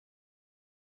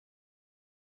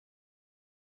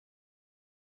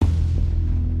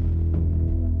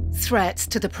threats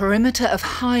to the perimeter of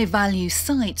high-value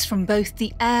sites from both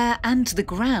the air and the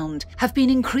ground have been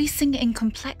increasing in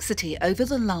complexity over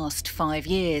the last 5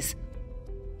 years.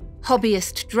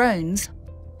 Hobbyist drones,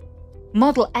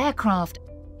 model aircraft,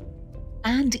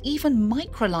 and even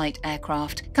microlight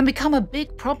aircraft can become a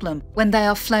big problem when they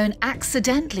are flown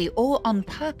accidentally or on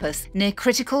purpose near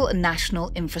critical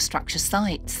national infrastructure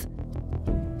sites.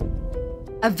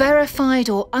 A verified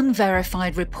or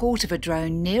unverified report of a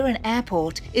drone near an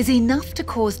airport is enough to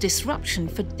cause disruption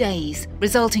for days,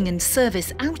 resulting in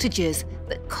service outages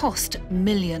that cost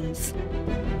millions.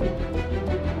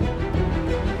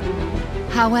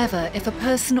 However, if a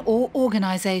person or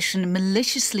organisation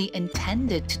maliciously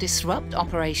intended to disrupt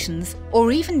operations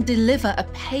or even deliver a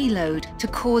payload to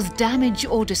cause damage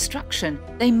or destruction,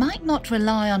 they might not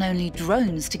rely on only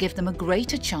drones to give them a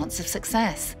greater chance of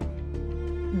success.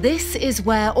 This is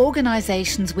where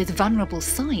organisations with vulnerable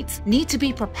sites need to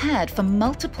be prepared for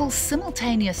multiple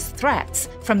simultaneous threats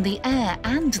from the air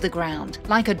and the ground,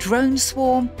 like a drone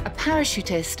swarm, a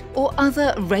parachutist, or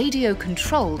other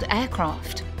radio-controlled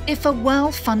aircraft. If a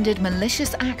well-funded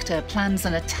malicious actor plans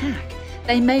an attack,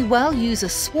 they may well use a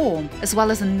swarm as well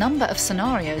as a number of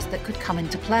scenarios that could come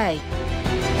into play.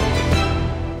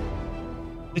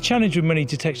 The challenge with many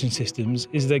detection systems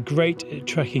is they're great at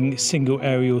tracking single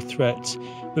aerial threats,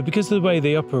 but because of the way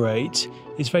they operate,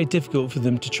 it's very difficult for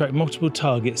them to track multiple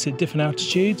targets at different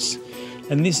altitudes.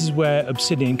 And this is where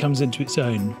Obsidian comes into its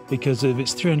own because of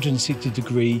its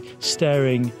 360-degree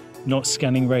staring, not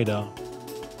scanning radar.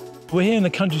 We're here in the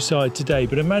countryside today,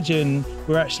 but imagine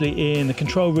we're actually in the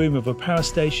control room of a power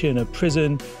station, a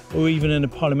prison, or even in a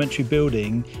parliamentary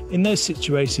building. In those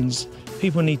situations,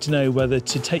 people need to know whether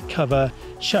to take cover,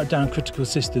 shut down critical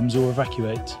systems, or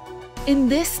evacuate. In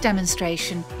this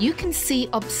demonstration, you can see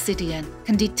Obsidian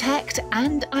can detect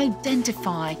and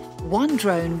identify one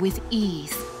drone with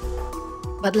ease.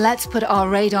 But let's put our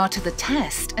radar to the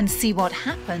test and see what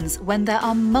happens when there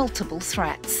are multiple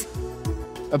threats.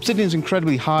 Obsidian's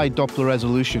incredibly high Doppler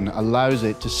resolution allows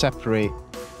it to separate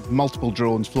multiple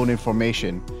drones flown in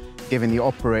formation, giving the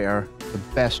operator the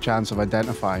best chance of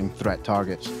identifying threat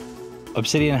targets.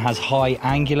 Obsidian has high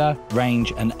angular,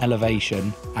 range and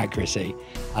elevation accuracy,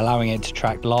 allowing it to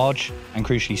track large and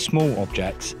crucially small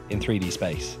objects in 3D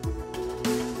space.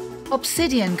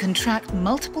 Obsidian can track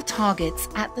multiple targets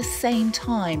at the same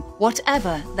time,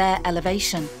 whatever their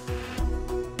elevation.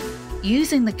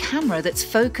 Using the camera that's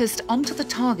focused onto the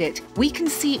target, we can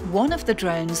see one of the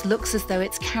drones looks as though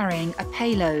it's carrying a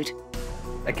payload.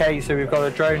 Okay, so we've got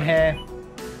a drone here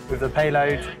with a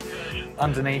payload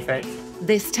underneath it.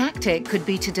 This tactic could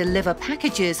be to deliver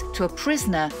packages to a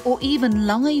prisoner or even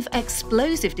live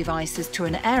explosive devices to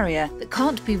an area that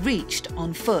can't be reached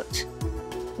on foot.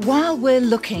 While we're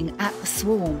looking at the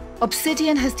swarm,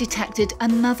 Obsidian has detected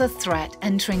another threat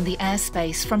entering the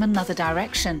airspace from another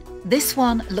direction. This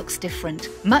one looks different,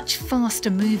 much faster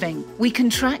moving. We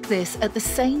can track this at the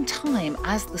same time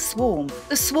as the swarm.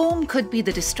 The swarm could be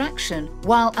the distraction,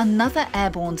 while another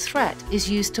airborne threat is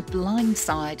used to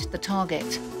blindside the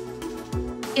target.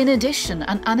 In addition,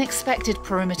 an unexpected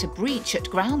perimeter breach at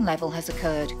ground level has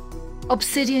occurred.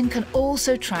 Obsidian can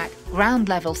also track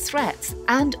ground-level threats,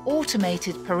 and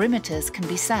automated perimeters can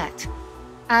be set.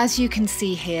 As you can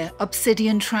see here,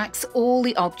 Obsidian tracks all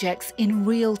the objects in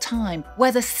real time,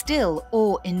 whether still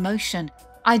or in motion,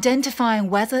 identifying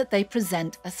whether they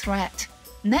present a threat.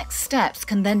 Next steps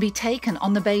can then be taken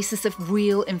on the basis of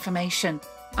real information.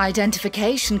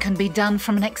 Identification can be done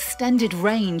from an extended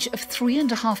range of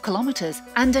 3.5 kilometers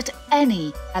and at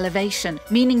any elevation,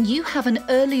 meaning you have an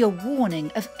earlier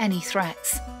warning of any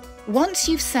threats. Once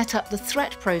you've set up the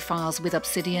threat profiles with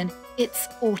Obsidian, it's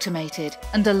automated,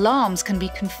 and alarms can be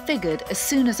configured as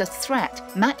soon as a threat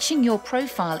matching your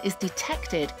profile is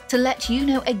detected to let you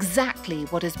know exactly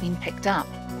what has been picked up.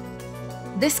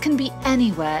 This can be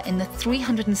anywhere in the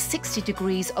 360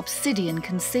 degrees Obsidian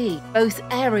can see, both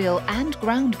aerial and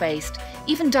ground-based,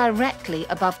 even directly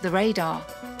above the radar.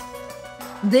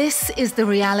 This is the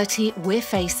reality we're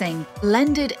facing.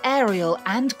 Blended aerial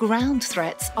and ground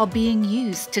threats are being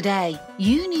used today.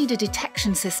 You need a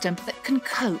detection system that can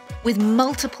cope with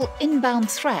multiple inbound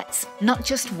threats, not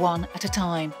just one at a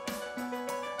time.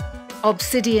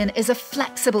 Obsidian is a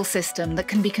flexible system that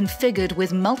can be configured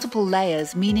with multiple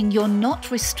layers, meaning you're not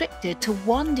restricted to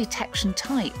one detection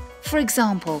type. For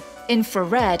example,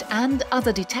 infrared and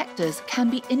other detectors can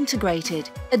be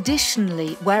integrated.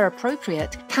 Additionally, where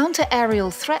appropriate, counter-aerial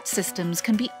threat systems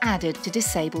can be added to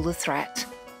disable the threat.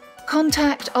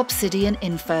 Contact Obsidian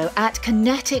Info at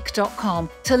QinetiQ.com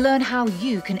to learn how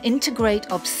you can integrate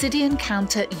Obsidian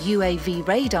Counter UAV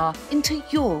radar into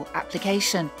your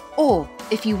application, or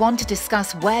if you want to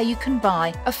discuss where you can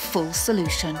buy a full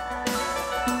solution.